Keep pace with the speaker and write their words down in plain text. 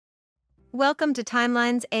Welcome to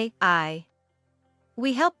Timelines AI.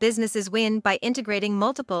 We help businesses win by integrating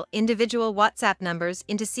multiple individual WhatsApp numbers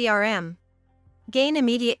into CRM. Gain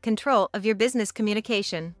immediate control of your business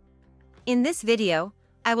communication. In this video,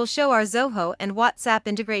 I will show our Zoho and WhatsApp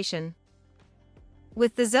integration.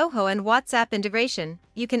 With the Zoho and WhatsApp integration,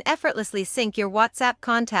 you can effortlessly sync your WhatsApp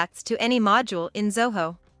contacts to any module in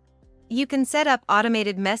Zoho. You can set up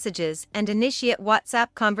automated messages and initiate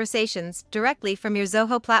WhatsApp conversations directly from your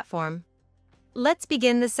Zoho platform. Let's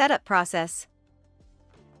begin the setup process.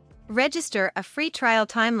 Register a free trial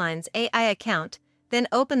Timelines AI account, then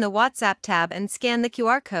open the WhatsApp tab and scan the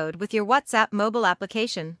QR code with your WhatsApp mobile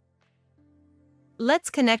application. Let's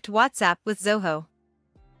connect WhatsApp with Zoho.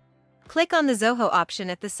 Click on the Zoho option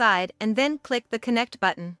at the side and then click the Connect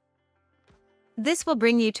button. This will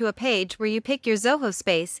bring you to a page where you pick your Zoho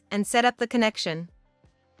space and set up the connection.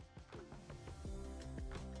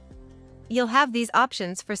 You'll have these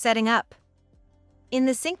options for setting up. In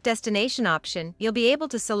the Sync Destination option, you'll be able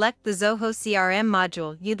to select the Zoho CRM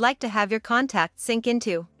module you'd like to have your contacts sync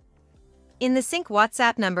into. In the Sync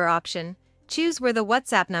WhatsApp Number option, choose where the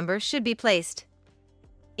WhatsApp number should be placed.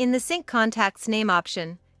 In the Sync Contacts Name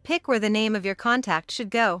option, pick where the name of your contact should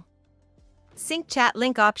go. Sync Chat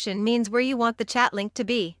Link option means where you want the chat link to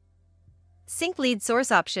be. Sync Lead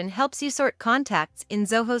Source option helps you sort contacts in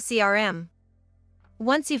Zoho CRM.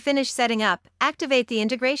 Once you finish setting up, activate the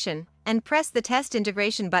integration and press the Test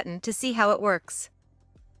Integration button to see how it works.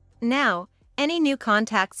 Now, any new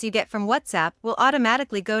contacts you get from WhatsApp will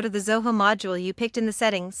automatically go to the Zoho module you picked in the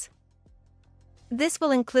settings. This will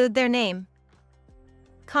include their name,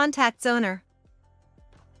 contact's owner,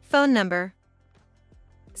 phone number,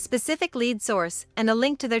 specific lead source, and a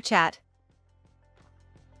link to their chat.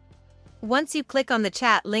 Once you click on the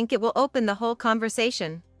chat link, it will open the whole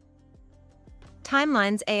conversation.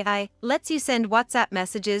 Timelines AI lets you send WhatsApp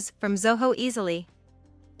messages from Zoho easily.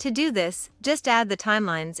 To do this, just add the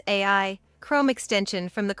Timelines AI Chrome extension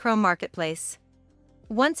from the Chrome Marketplace.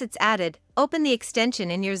 Once it's added, open the extension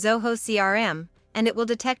in your Zoho CRM, and it will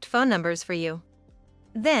detect phone numbers for you.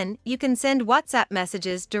 Then, you can send WhatsApp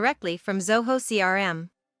messages directly from Zoho CRM.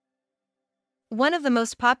 One of the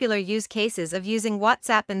most popular use cases of using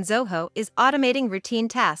WhatsApp and Zoho is automating routine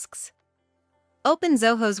tasks. Open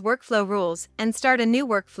Zoho's workflow rules and start a new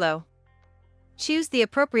workflow. Choose the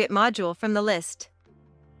appropriate module from the list.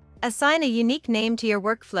 Assign a unique name to your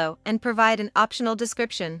workflow and provide an optional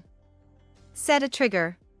description. Set a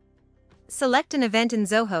trigger. Select an event in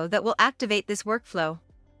Zoho that will activate this workflow.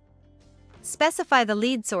 Specify the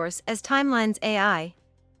lead source as Timelines AI.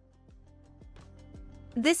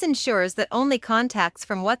 This ensures that only contacts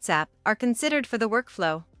from WhatsApp are considered for the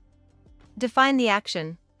workflow. Define the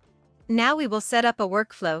action. Now we will set up a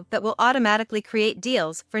workflow that will automatically create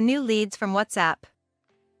deals for new leads from WhatsApp.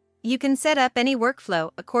 You can set up any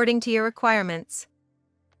workflow according to your requirements.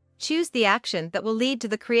 Choose the action that will lead to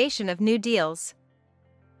the creation of new deals.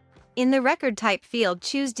 In the record type field,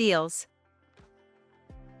 choose Deals.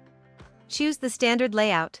 Choose the standard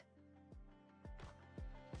layout.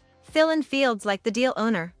 Fill in fields like the deal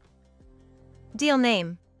owner, deal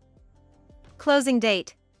name, closing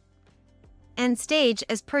date, and stage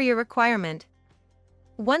as per your requirement.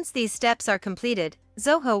 Once these steps are completed,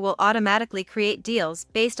 Zoho will automatically create deals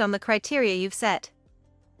based on the criteria you've set.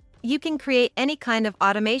 You can create any kind of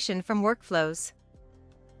automation from workflows.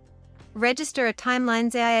 Register a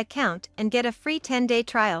Timelines AI account and get a free 10-day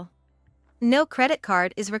trial. No credit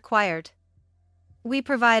card is required. We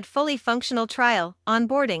provide fully functional trial,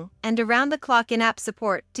 onboarding, and around-the-clock in-app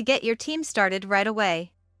support to get your team started right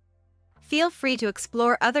away. Feel free to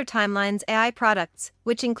explore other Timelines AI products,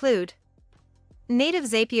 which include native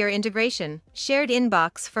Zapier integration, shared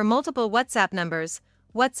inbox for multiple WhatsApp numbers,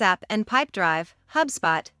 WhatsApp and Pipedrive,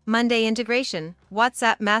 HubSpot, Monday integration,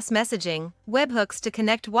 WhatsApp mass messaging, webhooks to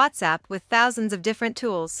connect WhatsApp with thousands of different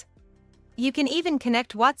tools. You can even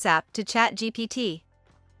connect WhatsApp to ChatGPT.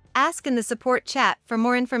 Ask in the support chat for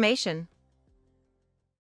more information.